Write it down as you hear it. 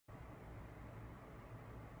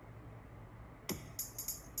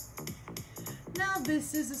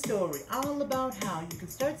This is a story all about how you can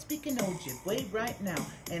start speaking Ojibwe right now.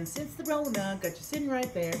 And since the Rona got you sitting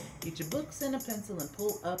right there, get your books and a pencil and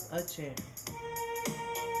pull up a chair.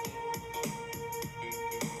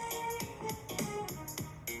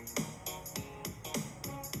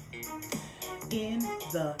 In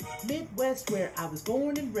the Midwest where I was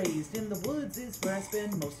born and raised, in the woods is where I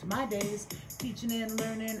spend most of my days. Teaching and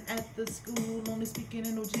learning at the school, only speaking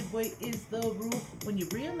in Ojibwe is the rule. When you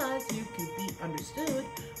realize you can be understood,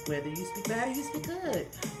 whether you speak bad or you speak good,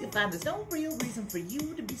 you'll find there's no real reason for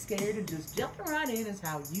you to be scared, and just jumping right in is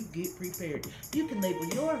how you get prepared. You can label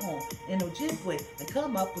your home in Ojibwe and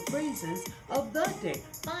come up with phrases of the day.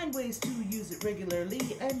 Find ways to use it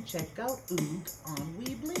regularly and check out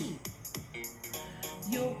Gaa-waawiyegamaag.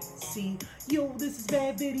 You'll see, this is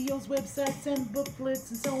bad videos, websites, and booklets,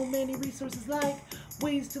 and so many resources like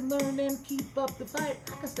ways to learn and keep up the fight.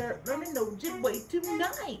 I can start learning Ojibwe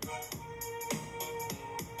tonight.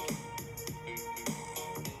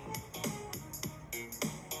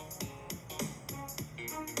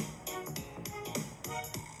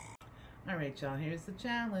 All right, y'all, here's the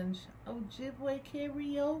challenge. Ojibwe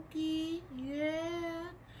karaoke, yeah.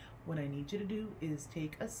 What I need you to do is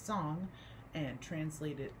take a song and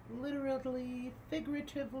translate it literally,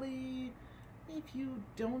 figuratively. If you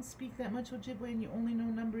don't speak that much Ojibwe and you only know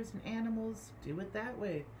numbers and animals, do it that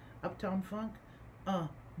way. Uptown Funk,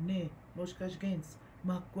 ne, moshkashgens,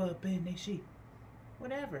 makwa beneshi.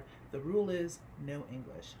 Whatever. The rule is no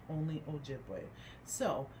English, only Ojibwe.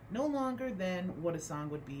 So, no longer than what a song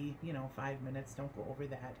would be, 5 minutes, don't go over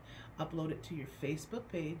that. Upload it to your Facebook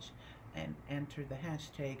page and enter the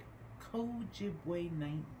hashtag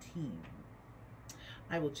Ojibwe19.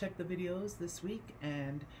 I will check the videos this week,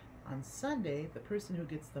 and on Sunday, the person who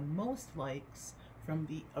gets the most likes from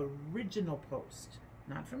the original post,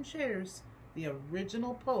 not from shares, the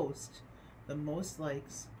original post, the most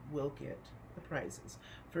likes will get the prizes.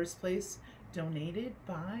 First place donated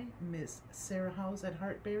by Miss Sarah House at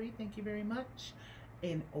Hartberry. Thank you very much.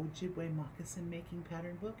 An Ojibwe moccasin making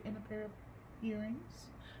pattern book and a pair of earrings.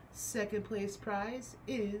 Second place prize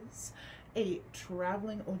is a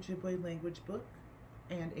traveling Ojibwe language book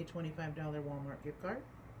and a $25 Walmart gift card.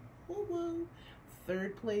 Woo woo.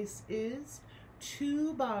 Third place is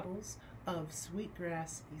 2 bottles of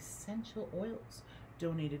sweetgrass essential oils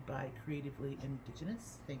donated by Creatively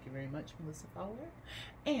Indigenous. Thank you very much, Melissa Fowler.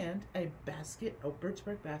 And a basket, a birch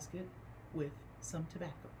bark basket with some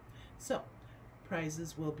tobacco. So,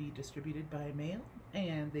 prizes will be distributed by mail,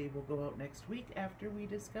 and they will go out next week after we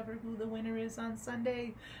discover who the winner is on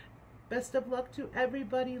Sunday. Best of luck to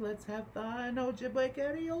everybody. Let's have fun. Ojibwe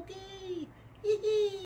karaoke. Hee hee.